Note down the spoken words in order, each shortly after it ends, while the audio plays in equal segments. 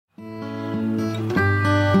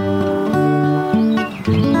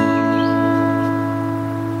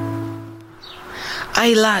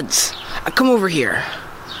Aye, lads, come over here.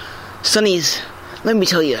 Sonnies, let me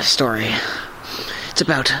tell you a story. It's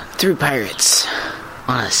about 3 pirates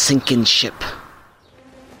on a sinking ship.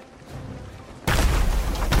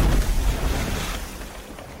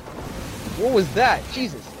 What was that?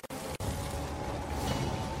 Jesus.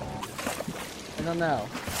 I don't know.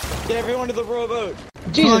 Get everyone to the rowboat.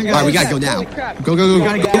 Jesus. All right, we gotta go now. Holy crap. Go, go, go,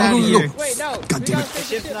 Gotta get out of here. Wait, no. God we damn gotta it. The save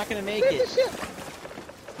ship's ship. not gonna make Save it. the ship.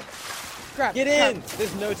 Crap. Get crap. in!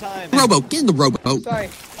 There's no time. Rowboat, get in the rowboat. Sorry.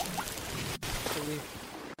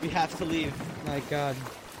 We have to leave. My God.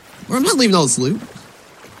 Well, I'm not leaving all this loot.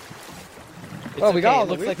 It's Oh, we got all It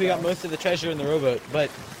the looks loot, like we got though. most of the treasure in the rowboat, but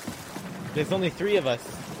there's only 3 of us.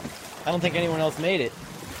 I don't think anyone else made it.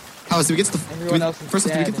 Oh, so we get the Everyone else is first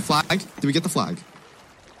off, did we dead. get the flag? Did we get the flag?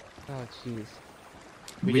 Oh, jeez.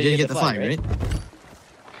 We did get the flag, right?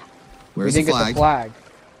 Where's we the didn't flag? get the flag.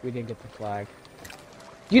 We didn't get the flag.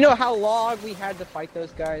 Do you know how long we had to fight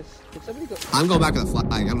those guys? Did somebody go? I'm going back with the flag.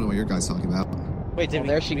 I don't know what your guys talking about. Wait, did Well, we,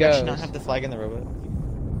 there she we actually goes. not have the flag in the rowboat?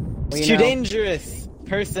 Well, It's you too know, dangerous!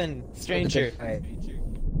 Person, it was a stranger. good fight.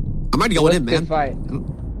 I'm already It going was in, a man. good fight.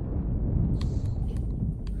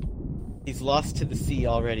 He's lost to the sea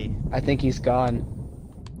already. I think he's gone.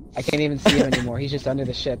 I can't even see him anymore. He's just under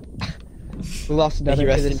the ship. We lost May he another to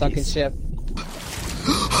rest the in sunken peace. ship.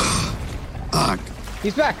 Ugh,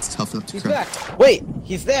 He's back. it's tough enough to He's cry. back. Wait!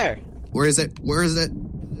 He's there! Where is it? Where is it?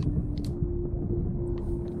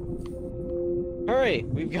 Hurry!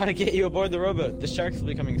 We've got to get you aboard the rowboat. The sharks will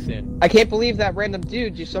be coming soon. I can't believe that random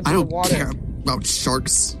dude just jumped I in the don't water. care about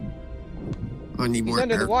sharks. I need He's more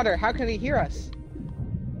under air. the water. How can he hear us?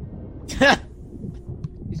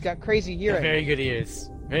 He's got crazy hearing Very good ears.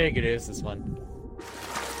 Very good ears, this one.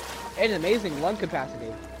 and amazing lung capacity.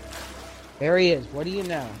 There he is. What do you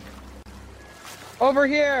know? Over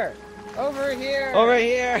here! Over here! Over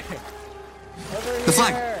here! Over here! The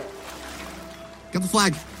flag. Got the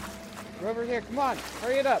flag. We're over here. Come on,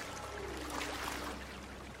 hurry it up.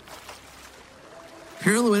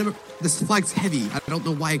 Apparently, whenever this flag's heavy, I don't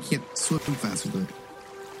know why I can't swim fast with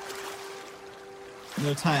it.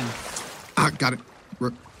 No time. Ah, got it.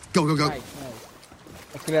 Go, go, go. Nice.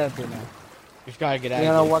 Let's get out of here now. We've got to get out We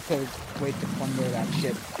of don't know here. what to wait to plunder that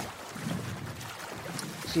ship.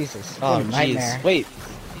 Jesus. Oh, what a nightmare. jeez. Wait.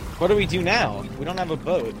 What do we do now? We don't have a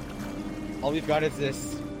boat. All we've got is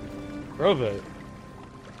this rowboat.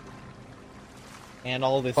 And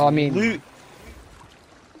all this Well, I mean, loot.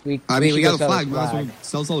 We should got go a sell flag. this Might as well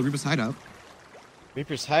sell us all the Reaper's hideout.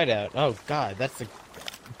 Reaper's hideout. Oh, God. That's a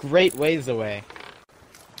great ways away.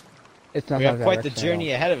 It's not We that have quite the direction at all.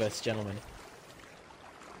 journey ahead of us, gentlemen.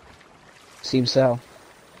 Seems so.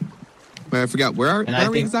 Wait, I forgot. Where are And I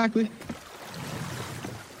we think- exactly?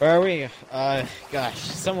 Where are we? Gosh.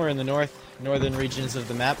 Somewhere in the northern regions of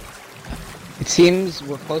the map. It seems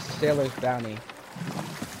we're close to Sailor's Bounty.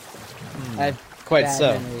 I have Quite bad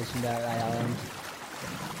so. memories from that island.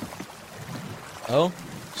 Oh?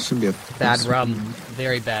 Shouldn't be a Bad rum.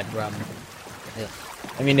 Very bad rum.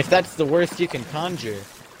 I mean, if that's the worst you can conjure,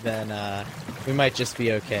 then, we might just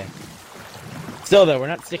be okay. Still, though, we're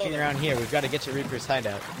not sticking around here. We've got to get to Reaper's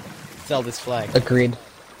hideout. Sell this flag. Agreed.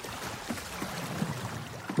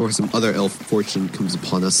 Or some other ill fortune comes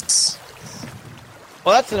upon us.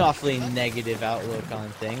 Well, that's an awfully negative outlook on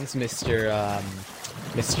things, Mr.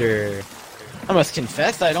 I must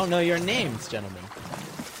confess, I don't know your names, gentlemen.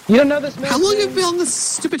 You don't know this man? How long have you been on this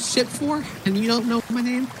stupid ship for? And you don't know my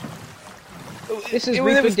name? This is it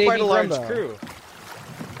Reef was and quite Davy a large Grumbo. crew.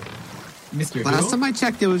 Mr. Last Who? time I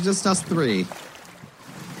checked, it was just us 3.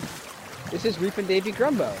 This is Reef and Davy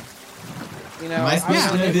Grumbo. You know, Am I supposed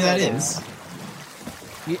to know who that right is?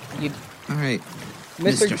 now. You, All right.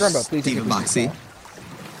 Mr. Grumbo, please Stephen introduce Boxy. yourself.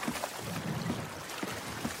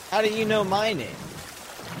 How do you know my name?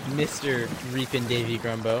 Mr. Reapin' Davy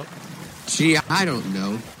Grumbo. Gee, I don't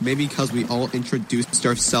know. Maybe because we all introduced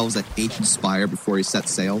ourselves at Ancient Spire before we set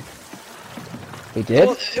sail. We did?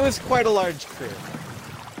 Well, it was quite a large crew.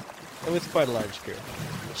 It was quite a large crew.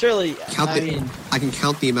 Surely, I mean, I can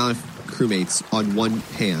count the amount of crewmates on one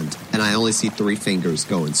hand, and I only see 3 fingers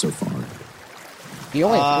going so far. You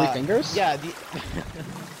only have 3 fingers? Yeah,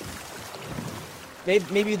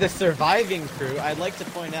 maybe the surviving crew. I'd like to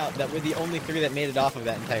point out that we're the only 3 that made it off of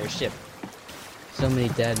that entire ship. So many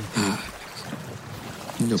dead.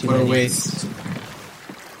 No What a waste.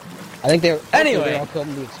 I think they were, Anyway. they were all killed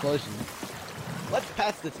in the explosion. Let's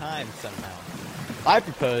pass the time somehow. I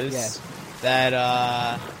propose Yes.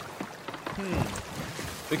 that,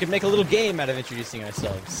 we could make a little game out of introducing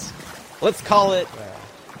ourselves. Let's call it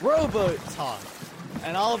Rowboat Talk.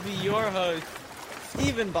 And I'll be your host,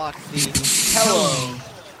 Stephen Boxy. Hello.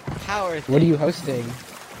 power thing. What are you hosting?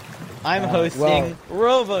 I'm hosting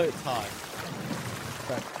well- RoboTalk.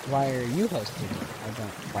 But why are you hosting it?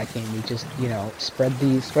 Why can't we just, spread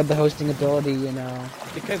the hosting ability,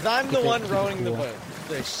 Because I'm the Keep it- one keep it rowing the cool. boat.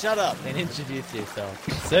 So shut up and introduce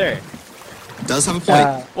yourself. Sir, Does have a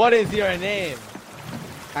point. what is your name?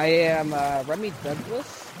 I am Remy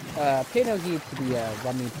Douglas. Pay no heed to the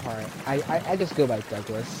Remy part. I just go by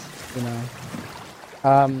Douglas,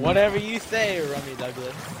 Whatever you say, Rummy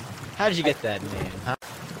Douglas. How'd you get that name? Huh?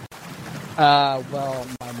 Well,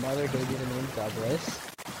 my mother gave me the name Douglas,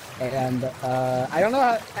 and I don't know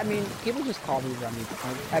how. I mean, people just call me Remy.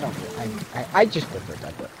 I don't. I just prefer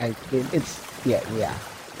Douglas.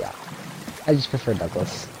 Yeah. I just prefer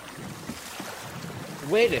Douglas.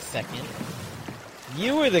 Wait a second.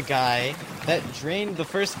 You were the guy that drained the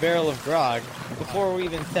first barrel of grog before we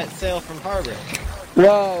even set sail from harbor,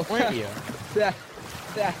 Whoa! weren't you?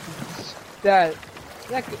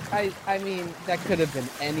 I mean, that could have been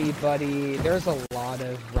anybody. There's a lot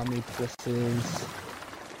of Rummy twists, That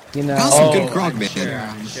was some Oh, good grog, I'm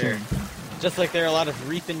man. sure. Just like there are a lot of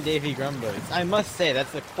Reapin' Davy Grumbos. I must say,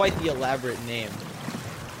 that's quite the elaborate name.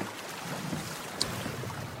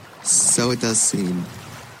 So it does seem.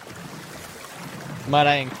 Might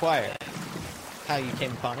I inquire how you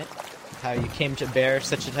came upon it? How you came to bear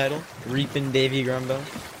such a title? Reapin' Davy Grumbo?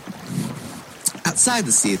 Outside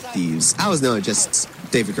the Sea of Thieves, I was known just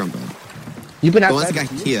David Grumbo. You've been But once I outside.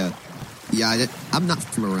 got here, I'm not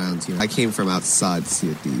from around here. I came from outside the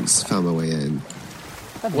Sea of Thieves, found my way in.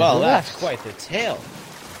 Well, that's quite the tale.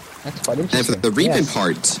 That's quite And for interesting. the Reapin Yes.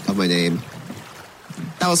 part of my name,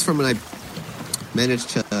 that was from when I managed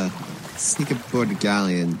to sneak aboard the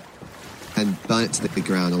galleon and burn it to the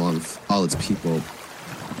ground along with all its people,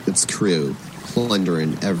 its crew,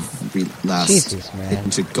 plundering every last Jesus, man.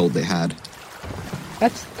 inch of gold they had.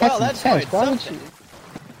 That's Well, that's intense. quite Why would something.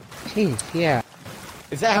 you? Jeez, yeah.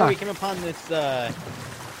 Is that how Huh. we came upon this, flag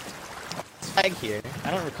here?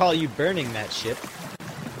 I don't recall you burning that ship.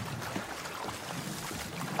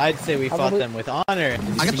 I'd say we fought Probably- them with honor.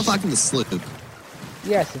 I got the flag from the sloop.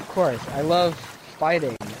 Yes, of course. I love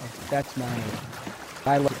fighting. That's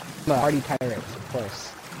I love party pirates, of course.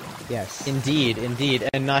 Yes. Indeed,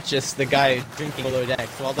 and not just the guy drinking below decks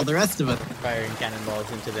while Well, the rest of us. firing cannonballs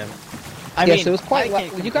into them. I Yes, mean, it was quite. I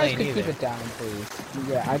can't You guys complain could keep either. it down, please.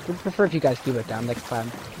 Yeah, I would prefer if you guys keep it down next time.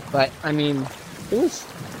 But I mean, it was.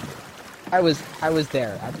 I was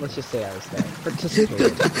there. Let's just say I was there.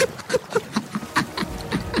 Participated.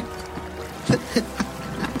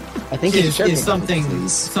 I think Is, it is something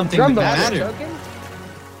Please. something Grumbo, that are you matter? joking?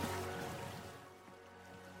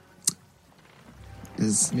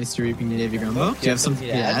 Is Mr. Reaping the Davy Grumbo? Do you have something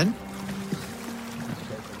to add?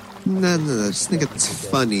 no. I just think it's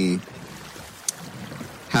funny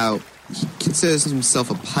how he considers himself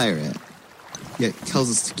a pirate, yet tells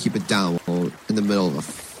us to keep it down while in the middle of a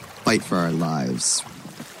fight for our lives.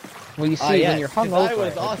 Well, you see, Yes, when you're 'cause hungover, I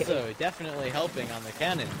was like, also definitely helping on the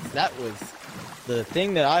cannons. That was the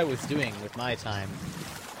thing that I was doing with my time.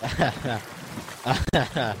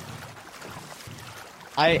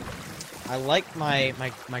 I like my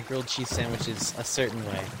grilled cheese sandwiches a certain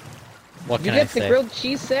way. What you can get I say? the grilled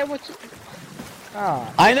cheese sandwich.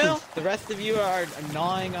 Ah, I know the rest of you are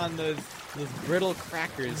gnawing on those brittle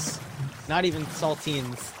crackers, not even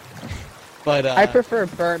saltines. But I prefer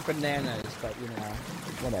burnt bananas, but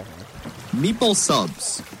whatever. Meatball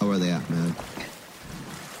subs. Oh, where are they at, man?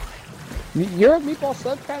 You're a meatball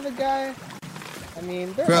sub kind of guy. I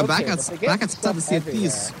mean, they're Bro, okay, back but they get outside stuff the Sea of everywhere.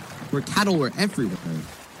 Thieves, where cattle were everywhere.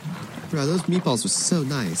 Bro, those meatballs were so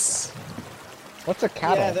nice. What's a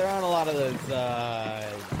cattle? yeah, there aren't a lot of those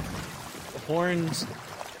horned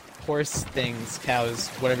horse things, cows,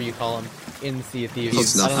 whatever you call them, in Sea of Thieves.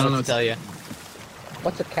 Close I enough. don't know what to tell you.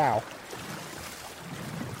 What's a cow?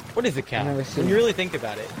 What is a cow? I've never When seen you it. really think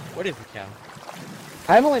about it, what is a cow?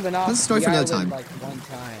 I've only been off That's a story the for another island time. like one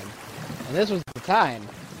time, and this was the time.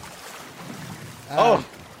 Oh,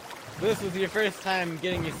 this was your first time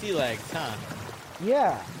getting your sea legs, huh?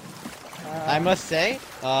 Yeah. I must say,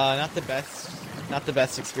 not the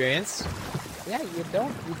best experience. Yeah, you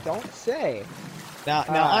don't say. Now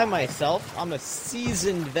Ah. I myself, I'm a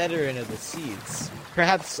seasoned veteran of the seas.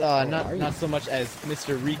 Perhaps are you? not so much as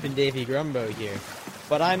Mr. Reapin' Davy Grumbo here,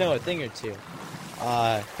 but I know a thing or two.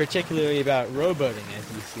 Particularly about rowboating, as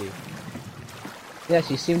you see. Yes,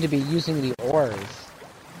 you seem to be using the oars.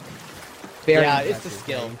 Very Yeah, it's a impressive,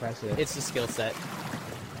 skill. very Impressive. It's a skill set.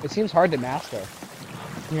 It seems hard to master.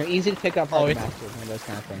 Easy to pick up, hard Oh, to it's- master. One of those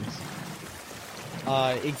kind of things.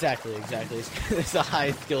 Exactly. It's a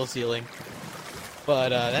high skill ceiling. But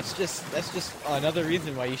that's just another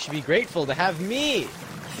reason why you should be grateful to have me.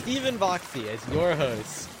 Stephen Boxy as your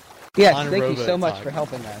host. Yes, on thank you so much RoboTalk. for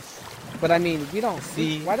helping us. But I mean, we don't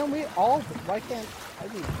See? Why don't we all? Why can't I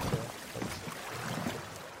be?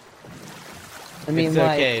 I mean, It's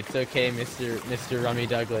like, okay, it's okay, Mr. Rummy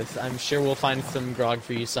Douglas. I'm sure we'll find some grog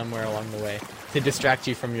for you somewhere along the way to distract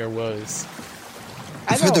you from your woes.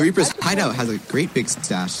 I I've heard the know, Reaper's I just hideout want- has a great big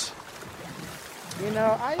stash. You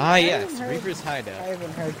know, I Yes, haven't heard- Reaper's I Hideout.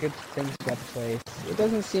 haven't heard good things about the place. It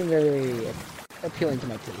doesn't seem very appealing to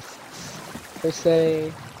my tastes. They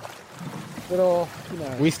say little, you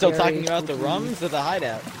know. We still scary, talking about the spooky- rums or the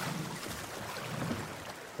hideout?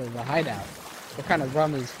 The hideout. What kind of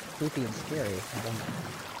rum is spooky and scary? I don't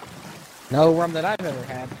know. No rum that I've ever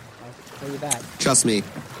had. I'll tell you that. Trust me,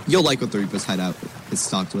 you'll like what the Reaper's hideout is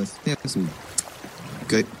stocked with. They have some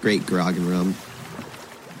great grog and rum.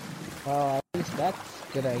 Well, at least that's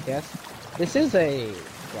good, I guess. This is a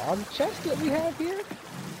grog chest that we have here.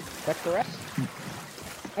 Is that correct?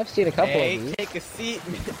 I've seen a couple Hey, of these. take a seat.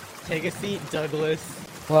 Take a seat, Douglas.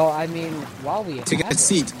 Well, I mean, while we Take a have it,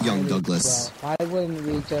 seat, why young would- Douglas. Well, why wouldn't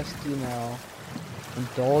we just,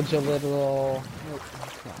 indulge a little?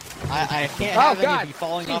 I can't Oh, have any God! of you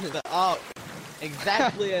falling Jesus. off the... Oh,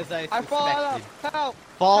 exactly as I I'm falling suspected. off! Help!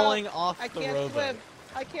 Falling Help! off I the can't rowboat. swim!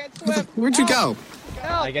 I can't swim! Where'd you Help! go?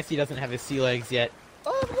 Help! I guess he doesn't have his sea legs yet.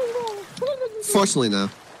 Fortunately, no.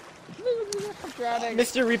 I'm drowning.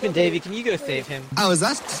 Mr. Reap and Davy, can you go save him? Oh, is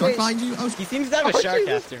that shark Wait. behind you? Oh, He seems to have a Oh, shark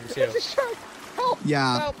Jesus. after him, too. There's a shark! Help!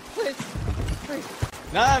 yeah. Help! Please! Please!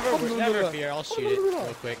 Never fear, I'll shoot it real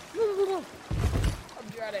quick. I'm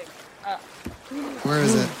drowning. Where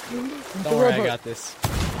is it? Don't worry, I got this.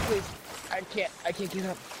 Please! I can't get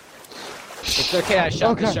up. It's okay, I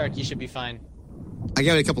shot the Okay. shark, you should be fine. I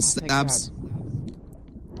gave it a couple Thank stabs.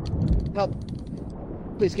 Help!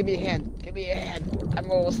 Please give me a hand. Give me a hand. I'm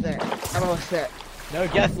almost there. I'm almost there. No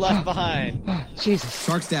guests left behind. Jesus.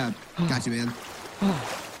 Shark stab. Got you, man.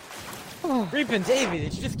 Reap and Davy,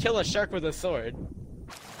 did you just kill a shark with a sword?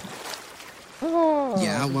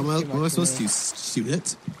 Yeah, what am I supposed to? Shoot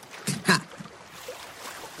it? Ha!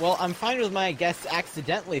 Well, I'm fine with my guests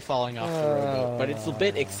accidentally falling off the rowboat, but it's a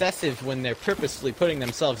bit excessive when they're purposefully putting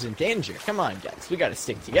themselves in danger. Come on, guys, we gotta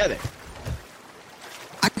stick together.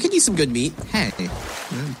 I could use some good meat. Hey,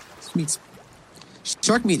 this meat's...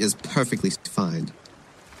 Shark meat is perfectly fine.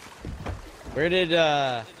 Where did,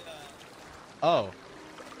 Oh.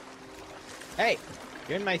 Hey,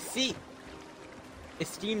 you're in my seat.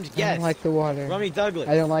 Esteemed I guest, don't like the water. Rummy Douglas.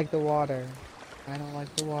 I don't like the water. I don't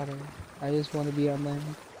like the water. I just want to be on land.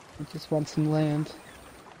 I just want some land.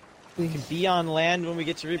 Please. Be on land when we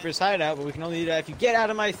get to Reaper's hideout, but we can only do that if you get out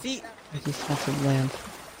of my seat. I just want some land.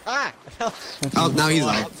 Ah! Oh, now he's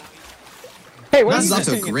out. Hey, what This is are off you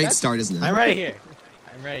to a doing? great start, isn't it? I'm right here.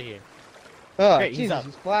 I'm right here. Oh, Great, he's Jesus, up.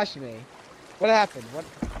 you splashed me. What happened? What?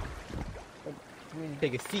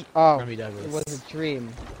 Take a seat, Oh, Rummy Douglas. it was a dream.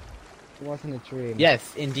 It wasn't a dream.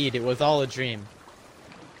 Yes, indeed, it was all a dream.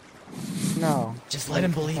 No. Just let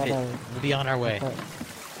him believe it. We'll be on our way.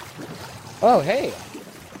 Oh, hey,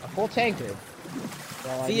 a full tankard.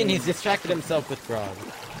 Well, See, and he's distracted himself with grog.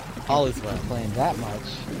 All is well. playing that much.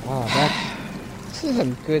 Oh, this is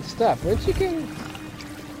some good stuff. Where'd you get?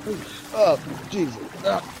 Oh, Jesus!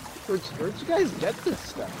 Where'd you guys get this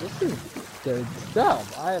stuff? This is good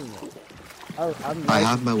stuff. I'm I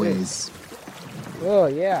have my good. ways. Oh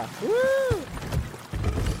yeah! Woo!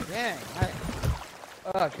 Dang!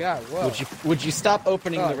 Oh God! Whoa! Would you stop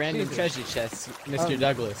opening Oh, the random Jesus. treasure chests, Mr.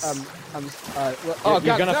 Douglas? well, You're, oh you're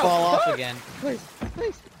God! gonna no. fall off Ah! again. Please!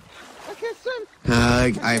 I can't swim!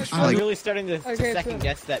 I'm I'm like, really starting to Okay, second so-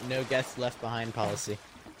 guess that no guests left behind policy.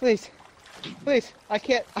 Please! I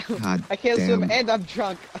can't. God I can't swim, damn. and I'm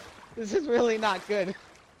drunk. This is really not good.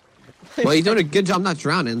 well, you're doing a good job not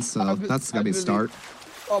drowning, so I'm- that's gotta be a I'm start.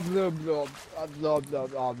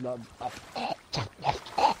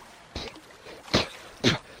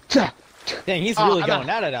 Dang, he's Oh, really I'm going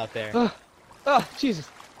at it out there. Oh, Jesus.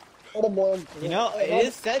 You know, it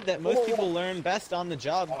is said that most people learn best on the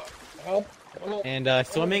job. And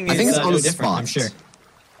swimming I think is it's on no the different, spot. I'm sure.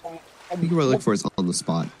 I think what I look for is on the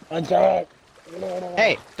spot.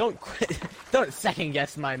 Hey, don't don't second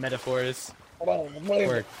guess my metaphors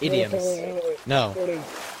or idioms. No.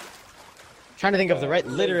 Trying to think of the right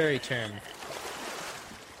literary term.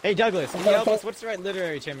 Hey Douglas, can you help us? What's the right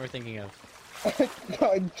literary term we're thinking of?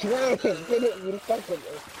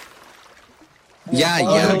 Yeah,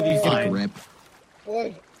 Oh, yeah, it'll be get a fine. grip.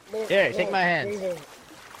 Here, take my hands.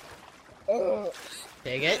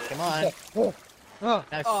 Take it, come on.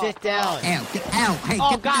 Now sit down. Ow, get out! Hey,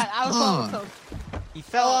 Oh get God! that- I was oh. He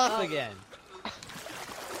fell off again.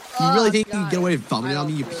 You really think you God. can get away with vomiting on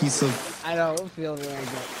me, you piece of... I don't feel very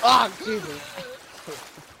good. Oh, Jesus.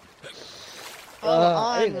 Hold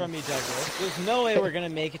on, anyway. Rummy Douglas. There's no way we're gonna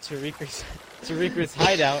make it to Reaper's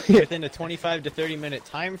hideout within a 25 to 30 minute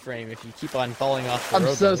time frame if you keep on falling off the I'm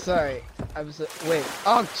rowboat. so sorry. Wait.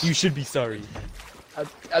 Oh, You should be sorry.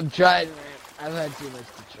 I'm trying, man. I've had too much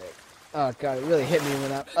to drink. Oh, God, it really hit me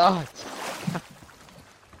when I... Oh,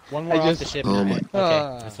 One more I off just- the ship. Oh and my-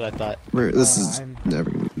 Okay, that's what I thought. This is I'm- never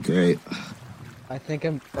gonna be great. I think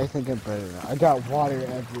I'm better now. I got water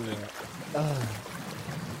everywhere.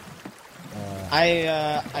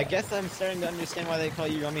 I guess I'm starting to understand why they call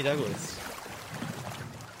you Rummy Douglas.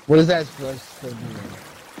 What is that supposed to mean?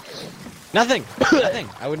 Nothing. Nothing.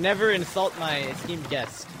 I would never insult my esteemed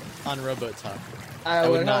guest on Rowboat Talk. I That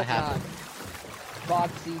would would not hope happen.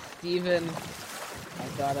 Foxy Steven. I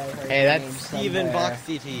thought I heard Hey, your that's name Steven somewhere.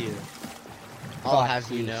 Boxy to you. I'll have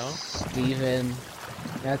you know. Steven.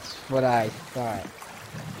 That's what I thought.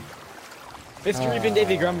 Mr. Reapin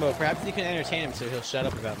Davy Grumbo, perhaps you can entertain him so he'll shut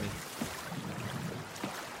up about me.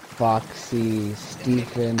 Foxy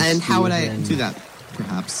Steven. And how would I Steven. do that?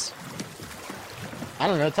 Perhaps. I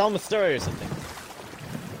don't know, tell him a story or something.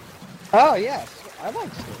 Oh, yes. I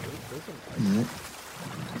like stories. Those are nice.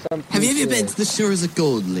 Some Have you ever people- been to the shores of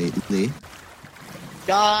gold lately?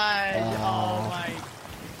 God, oh my.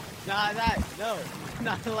 Nah, no,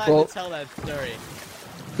 not allowed Well- to tell that story.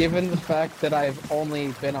 Given the fact that I've only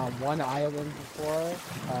been on one island before,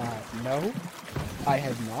 no, I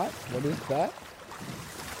have not. What is that?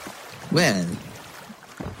 Well,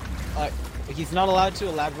 He's not allowed to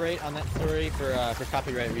elaborate on that story for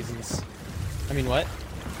copyright reasons. I mean, what?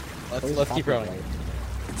 What is Let's keep rolling.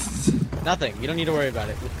 copyright? Nothing. You don't need to worry about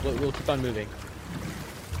it. We'll keep on moving.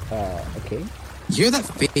 Okay. you hear that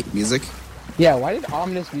fake music? Yeah, why did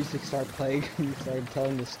ominous music start playing when you started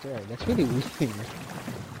telling this story? That's really weird.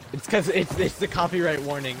 It's because it's the copyright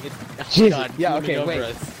warning. It's, oh Jesus. God, Yeah, looming okay, over wait.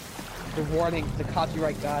 us. The warning, the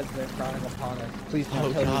copyright gods are frowning upon us. Please don't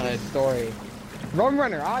Oh, tell God. me this story. Rum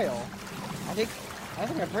Runner Isle. I think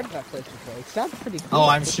I've heard of that place before. It sounds pretty cool. Oh,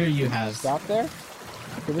 I'm sure you have. Stop there?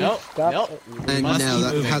 Can we Nope, stop? nope. And must no, keep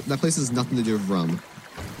that, moving. that place has nothing to do with rum.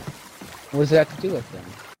 What does that have to do with them?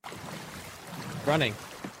 Running.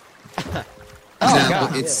 Oh, No,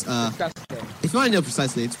 God, it's, yeah, disgusting. If you want to know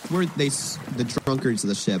precisely, it's where the drunkards of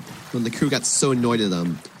the ship, when the crew got so annoyed at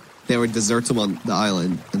them, they would desert them on the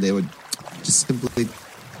island, and they would just simply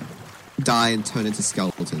die and turn into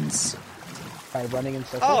skeletons. By running in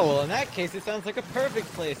circles. Oh, well, in that case, it sounds like a perfect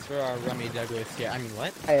place for our Rummy Douglas here. I mean,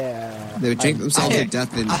 what? They would drink themselves to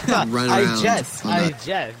death and run I around. jest. on I that-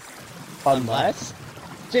 jest. Unless?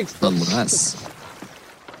 Jinx. Unless.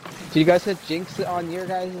 Do you guys have Jinx on your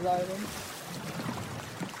guys' island?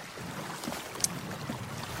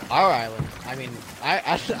 Our island. I mean,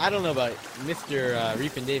 I don't know about Mr.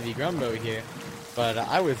 Reapin Davy Grumbo here, but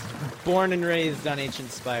I was born and raised on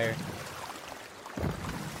Ancient Spire.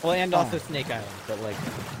 Well, and also Snake Island, but like,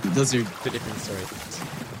 Those are two different stories.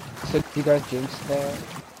 So do you guys Jinx there?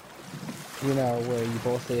 You know, where you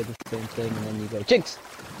both say the same thing and then you go Jinx!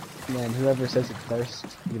 And then whoever says it first,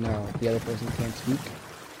 you know, the other person can't speak.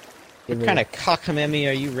 What kind of cockamamie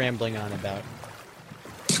are you rambling on about?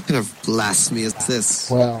 What kind of blasphemy is this?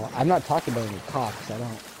 Well, I'm not talking about any cocks. I don't.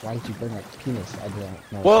 Why did you bring up penis? I don't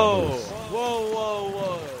know. Whoa! what that is.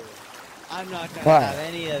 Whoa! I'm not gonna What? have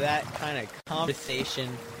any of that kind of conversation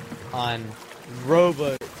on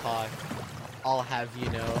Rowboat Talk. I'll have you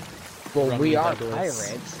know. Well, Rummy we are Douglas.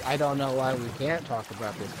 pirates. I don't know why we can't talk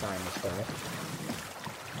about this kind of stuff.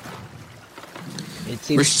 It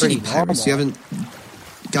seems We're pretty shitty pirates. You normal.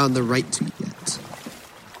 haven't gotten the right to yet.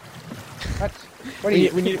 What? What are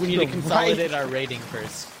you? We need to Right. consolidate our rating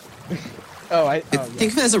first. Oh, yeah.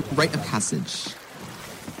 Think of it as a rite of passage.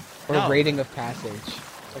 Or No. rating of passage.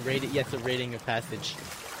 Yes, a rating of passage.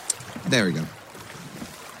 There we go.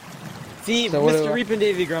 See, So what Mr. do I- Reapin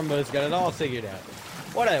Davy Grumbo's got it all figured out.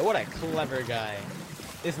 What a clever guy.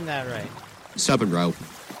 Isn't that right? Shut up and row.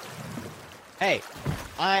 Hey,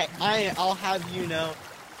 I'll have you know,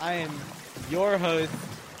 I am your host,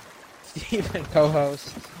 Stephen.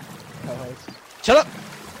 Co-host. Shut up!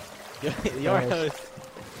 Your Co-host. host,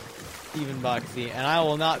 Stephen Boxy, and I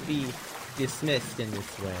will not be dismissed in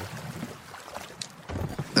this way.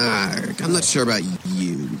 I'm not sure about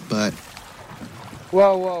you, but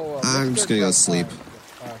Whoa. I'm Mr. just gonna go Grunt. Uh, sleep.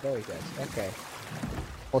 Oh, there he goes. Okay.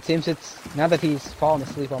 Well, it seems it's now that he's fallen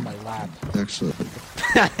asleep on my lap. Actually,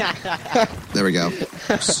 there we go.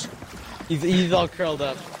 He's all curled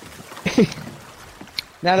up.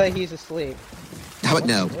 Now that he's asleep, How about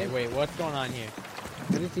no? Hey, wait, what's going on here?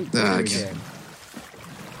 what is he Ah, doing? okay.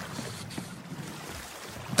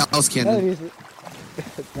 That was Now that canon. he's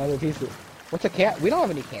Another piece of... What's a cat? We don't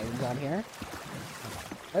have any cannons on here.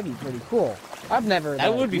 That'd be pretty cool. I've never...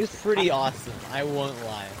 That would be used... pretty awesome. I won't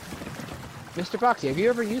lie. Mr. Boxy, have you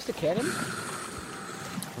ever used a cannon?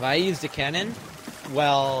 Have I used a cannon?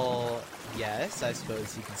 Well, yes, I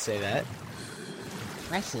suppose you could say that.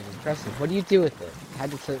 Impressive, impressive. What do you do with it? How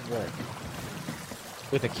does it work?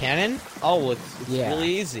 With a cannon? Oh, well, it's Yeah.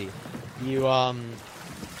 really easy. You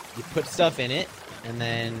put stuff in it, and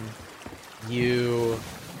then you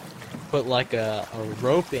put like a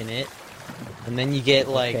rope in it, and then you get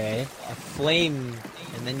like Okay. a flame,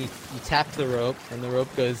 and then you tap the rope, and the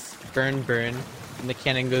rope goes burn, burn, and the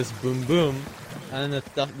cannon goes boom, boom, and then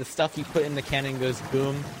the stuff you put in the cannon goes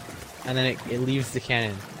boom, and then it leaves the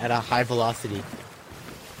cannon at a high velocity.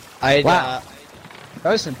 Wow.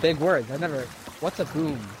 Those are some big words. What's a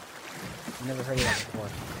boom? I've never heard of that before.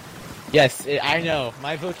 Yes, I know.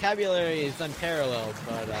 My vocabulary is unparalleled,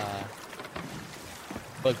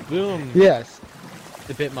 but boom Yes. is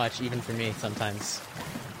a bit much even for me sometimes.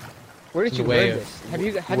 Where did The you way learn of this? Have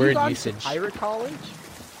you word gone usage. to pirate college?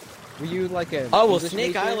 Were you like a... Oh well, English Snake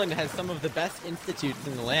major? Island has some of the best institutes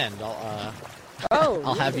in the land. Oh,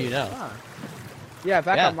 I'll have really? you know. Huh. Yeah,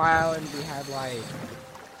 back Yeah. on my island we had like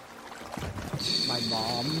my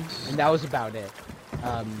mom, and that was about it.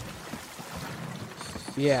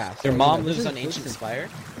 Yeah. so, Your you mom know, lives this on is- Ancient this is- Spire.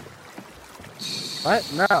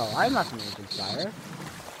 What? No, I'm not from Ancient Spire.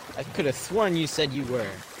 I could have sworn you said you were.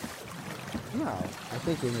 No, I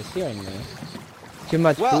think you're mishearing me. Too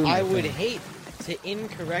much. Well, boom, I would think. hate to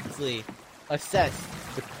incorrectly assess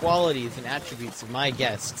the qualities and attributes of my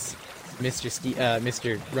guests,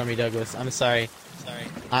 Mr. Rummy Douglas. I'm sorry.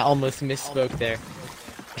 I almost misspoke there.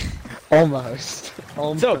 Almost.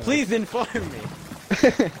 So please inform me.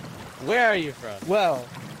 Where are you from? Well,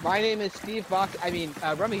 my name is Steve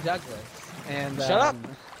Rummy Douglas, and Shut up.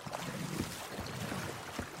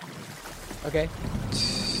 Okay.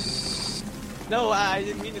 No, I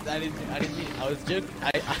didn't mean it. I didn't mean it. I was joking.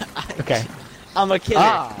 Okay. I'm a kidder.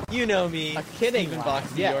 Ah. You know me. A kidding Stephen laugh,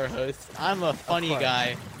 Boxy, yes. your host. I'm a funny course.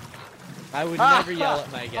 guy. I would Ah, never yell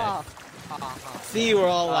at my guests. See, we're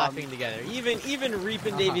all Um, laughing together. Even Reap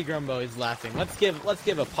and Davy Grumbo is laughing. Let's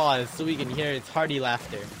give a pause so we can hear its hearty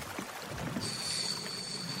laughter.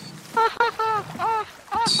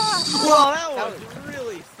 Well, that was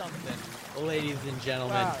really something, ladies and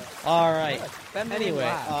gentlemen. Wow. All right. What a feminine Anyway,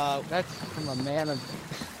 laugh. That's from a man of.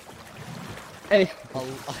 Any- a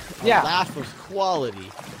Yeah. laugh of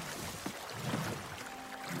quality.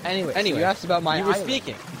 Anyway, Anyway, you asked about my you were island.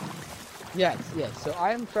 speaking. Yes. So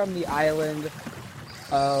I'm from the island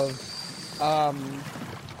of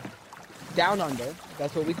Down Under.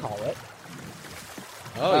 That's what we call it.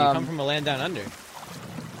 Oh, you come Um, from a land down under.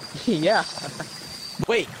 Yeah.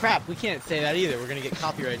 Wait, crap, we can't say that either. We're gonna get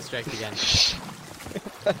copyright strike again.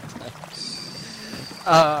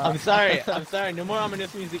 I'm sorry. No more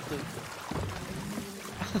ominous music, please.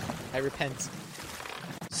 I repent.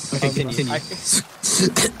 Continue.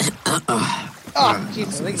 Oh, jeez,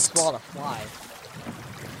 I think he swallowed a fly.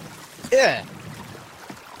 Yeah.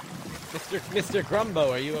 Mr.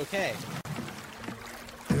 Grumbo, are you okay?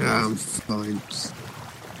 Yeah, I'm fine.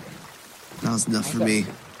 That was enough for me.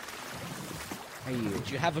 Are you? Did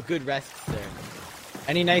you have a good rest, sir?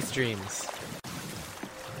 Any nice dreams?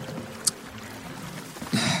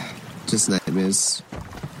 Just nightmares.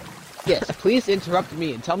 Yes, please interrupt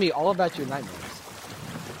me and tell me all about your nightmares.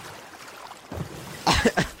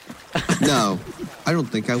 No, I don't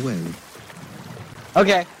think I will.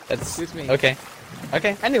 Okay. That's Excuse me. Okay.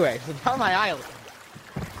 Okay. Anyway, so about my island.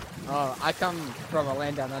 I come from a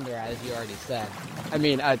land down under, as you already said. I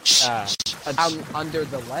mean, down under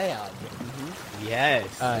the land. Mm-hmm.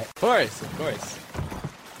 Yes. Of course.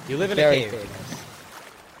 You live in a Very cave. famous.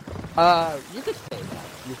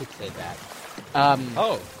 You could say that.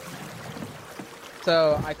 Oh.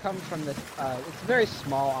 So I come from this, it's a very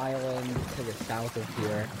small island to the south of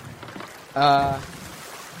here.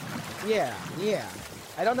 Yeah.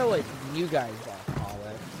 I don't know what you guys all call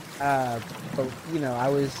it. But you know, I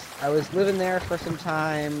was living there for some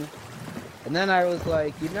time, and then I was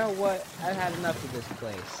like, you know what? I've had enough of this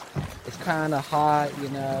place. It's kind of hot, you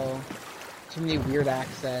know, too many weird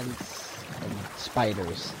accents and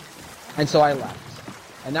spiders, and so I left.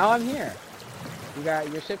 And now I'm here.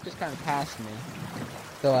 Your ship just kind of passed me.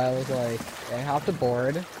 So I was like, I hopped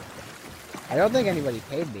aboard. I don't think anybody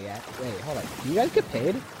paid me yet. Wait, hold on. Do you guys get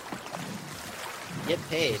paid? Get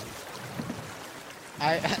paid.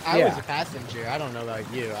 I Yeah. was a passenger. I don't know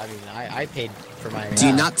about you. I mean, I paid for my. Do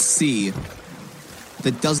you not see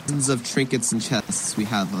the dozens of trinkets and chests we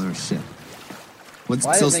have on our ship? Once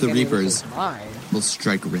Well, I it didn't kills think the any of this Reapers, was mine. we'll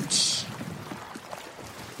strike rich.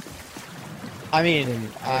 I mean,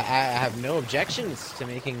 I have no objections to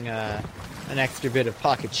making an extra bit of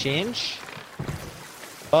pocket change.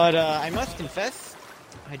 But I must confess,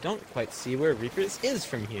 I don't quite see where Reapers is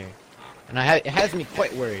from here. And it has me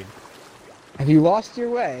quite worried. Have you lost your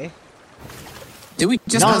way? Did we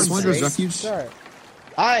just pass Wanderer's Nonsense. Refuge? Start.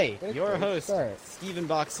 I, Great your place to host, start. Stephen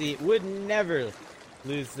Boxey, would never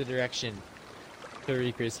lose the direction to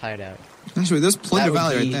Reaper's hideout. Actually, there's Plunder That would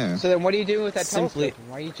Valley right be- there. So then what are you doing with that Simply telescope?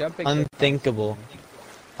 Why are you jumping? Unthinkable.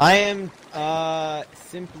 I am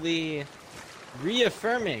simply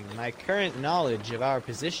reaffirming my current knowledge of our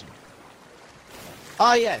position.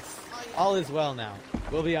 Ah yes, all is well now.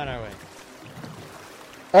 We'll be on our way.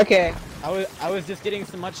 Okay. I was just getting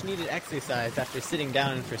some much needed exercise after sitting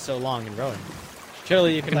down for so long and rowing.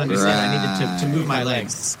 Surely you can understand I needed To move my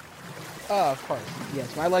legs. Oh, of course.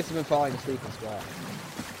 Yes, my legs have been falling asleep as well.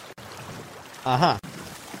 Uh-huh.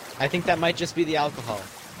 I think that might just be the alcohol.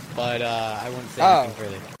 But I won't say Oh. anything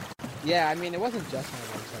further. Yeah, I mean, it wasn't just my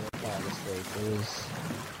legs that were falling asleep.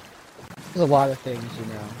 It was a lot of things, you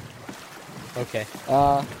know. Okay.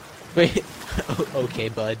 Wait, Okay,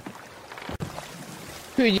 bud.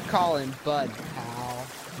 who you calling Bud, pal?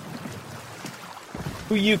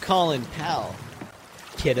 Who you calling pal?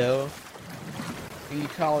 Kiddo? Who you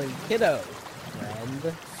calling kiddo,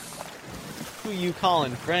 friend? Who you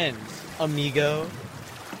calling friend? Amigo?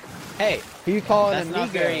 Hey, Who you calling That's not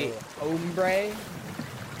amigo, very- hombre?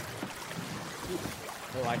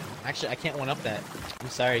 oh, I can't one up that. I'm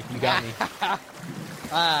sorry, you got me.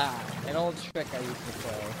 An old trick I used to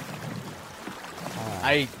play.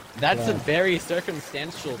 That's a Yeah. very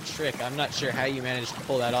circumstantial trick. I'm not sure how you managed to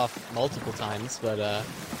pull that off multiple times, but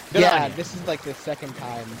good Yeah, on you. this is like the second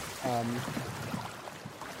time.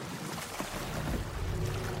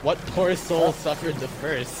 What poor soul suffered the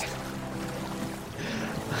first?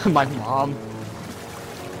 My mom.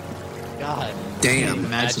 God. Damn.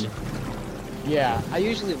 Imagine. Yeah, I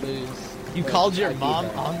usually lose. You but called your I do mom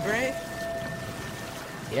that. hombre?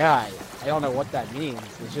 Yeah, I don't know what that means.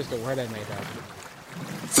 It's just a word I made up.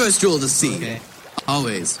 First rule of the sea. Okay.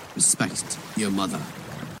 Always respect your mother.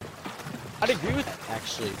 I'd agree with that,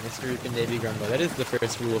 actually, Mr. Rupin Davy Grumbo. That is the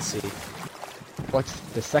first rule of C. What's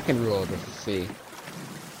the second rule of the sea?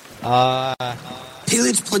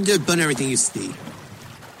 Pillage, plunder, burn everything you see.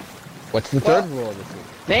 What's the third rule of the sea?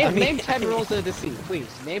 Name, I mean- name 10 rules of the sea, please.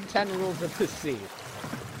 Name 10 rules of the sea.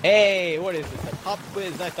 Hey, what is this, a pop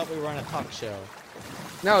quiz? I thought we were on a talk show.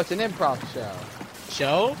 No, it's an improv show.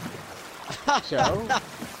 Show? Show?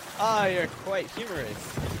 Ah, you're quite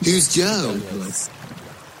humorous. Who's Joe?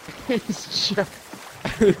 It's Joe.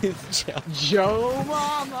 Who's Joe? Joe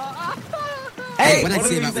Mama! Hey, what I what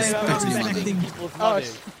say do we about say about respecting your respecting mother? people's Oh,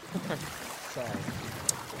 mothers? sorry.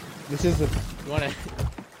 This is the... You wanna...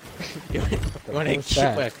 you wanna What's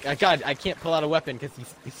that? God, I can't pull out a weapon because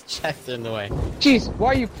these chests are in the way. Jeez,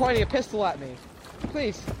 why are you pointing a pistol at me?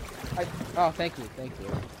 Please. Oh, thank you.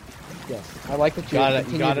 Yes, I like that you You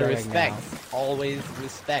continue gotta running respect. now. Always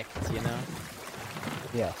respect, you know?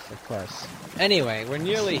 Yes, of course. Anyway, we're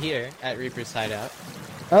nearly here at Reaper's Hideout.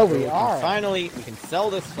 Oh, where we can are. Finally, we can sell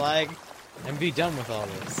this flag and be done with all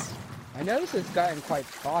this. I noticed it's gotten quite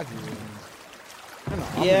foggy and kind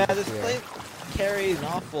of Yeah, ominous this here. place carries an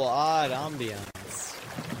awful odd ambiance.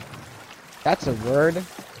 That's a word.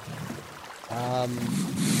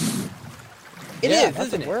 It yeah, is, that's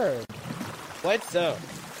isn't a it? word. What so?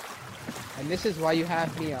 And this is why you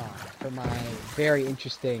have me on for my very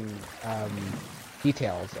interesting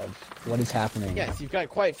details of what is happening. Yes, you've got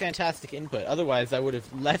quite fantastic input. Otherwise, I would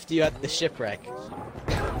have left you at the shipwreck.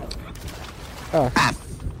 Oh,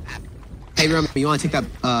 Hey, remember, you want to take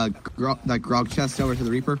that grog chest over to the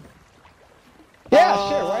Reaper? yeah,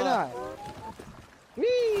 sure, why not?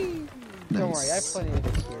 Whee! Don't Nice. worry, I have plenty of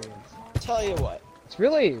experience. Tell you what, It's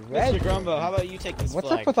really red. Mr. Grumbo, how about you take this What's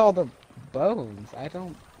flag? up with all the bones? I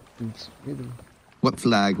don't. It's really. What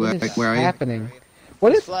flag? What Where, is where are you? happening?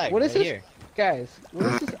 What This is flag, what is right this, here. guys? What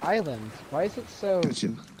is this island? Why is it so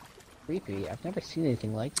Gotcha. creepy? I've never seen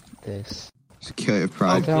anything like this. Just kill your Oh,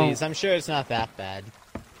 pride. don't- please, I'm sure it's not that bad.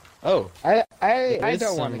 Oh, I there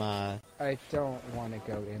don't is want some, to. I don't want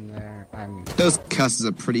to go in there. I'm Those cusses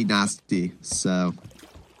are pretty nasty, so...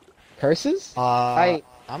 curses. I'm,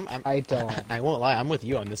 I don't. I won't lie, I'm with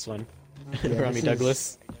you on this one. Yeah, Rummy this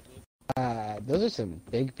Douglas. Those are some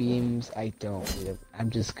big beams. I don't.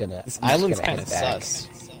 I'm just gonna. This I'm just island's gonna kind head of back.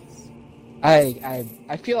 sus.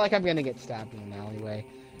 I feel like I'm gonna get stabbed in an alleyway.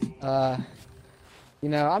 You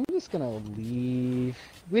know, I'm just gonna leave.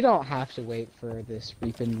 We don't have to wait for this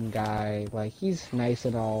Reapin guy. Like, he's nice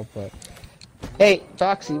and all, but hey,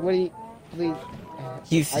 Foxy, what do you? Please.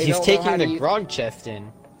 He's I don't know taking how the to grog chest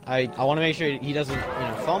in. I want to make sure he doesn't,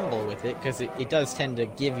 fumble with it, because it does tend to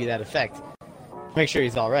give you that effect. Make sure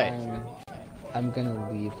he's alright. I'm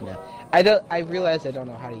gonna leave now. I realize I don't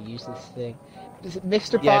know how to use this thing.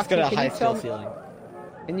 Mr. Yeah, it's Foxy, got a can high you tell skill me? ceiling.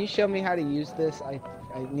 Can you show me how to use this? I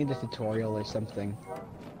need a tutorial or something.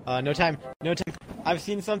 No time. I've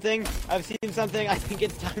seen something. I think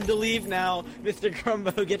it's time to leave now. Mr.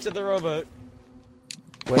 Grumbo, get to the rowboat.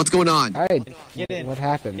 What's going on? Alright. Get in. What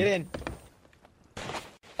happened? Get in.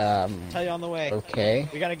 Tell you on the way. Okay.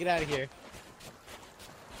 We gotta get out of here.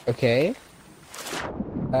 Okay.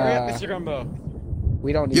 Hurry up, Mr. Grumbo.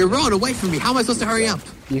 We don't need You're to- rowing away from me. How am I supposed to hurry up?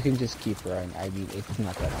 You can just keep rowing. I mean, it's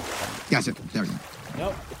not that hard. Gotcha. There we go.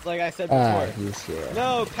 Nope, it's like I said before. He's here.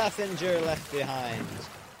 No passenger left behind.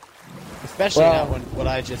 Especially Well- not what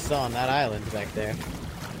I just saw on that island back there.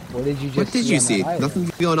 What did you just What did you on that see? island?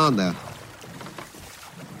 Nothing's going on there.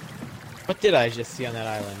 What did I just see on that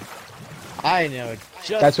island? I know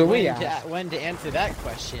just That's what we when, asked. when to answer that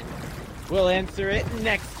question. We'll answer it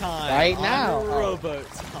next time. Right on now. Rowboat.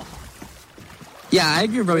 Yeah, I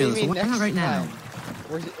agree with What do Romeo. you So mean why not next right now? time?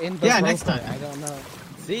 We're in the Yeah, next rowboat. time. I don't know.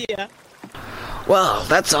 See ya. Well,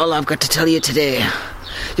 that's all I've got to tell you today.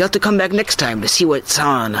 You'll have to come back next time to see what's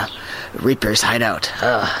on Reaper's hideout.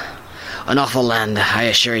 An awful land, I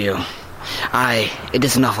assure you. It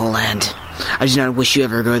is an awful land. I do not wish you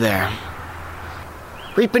ever go there.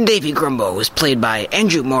 Reapin' Davy Grumbo was played by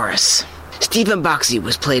Andrew Morris. Stephen Boxey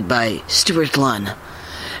was played by Stuart Lunn.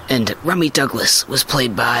 And Rummy Douglas was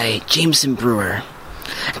played by Jameson Brewer.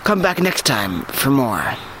 Come back next time for more.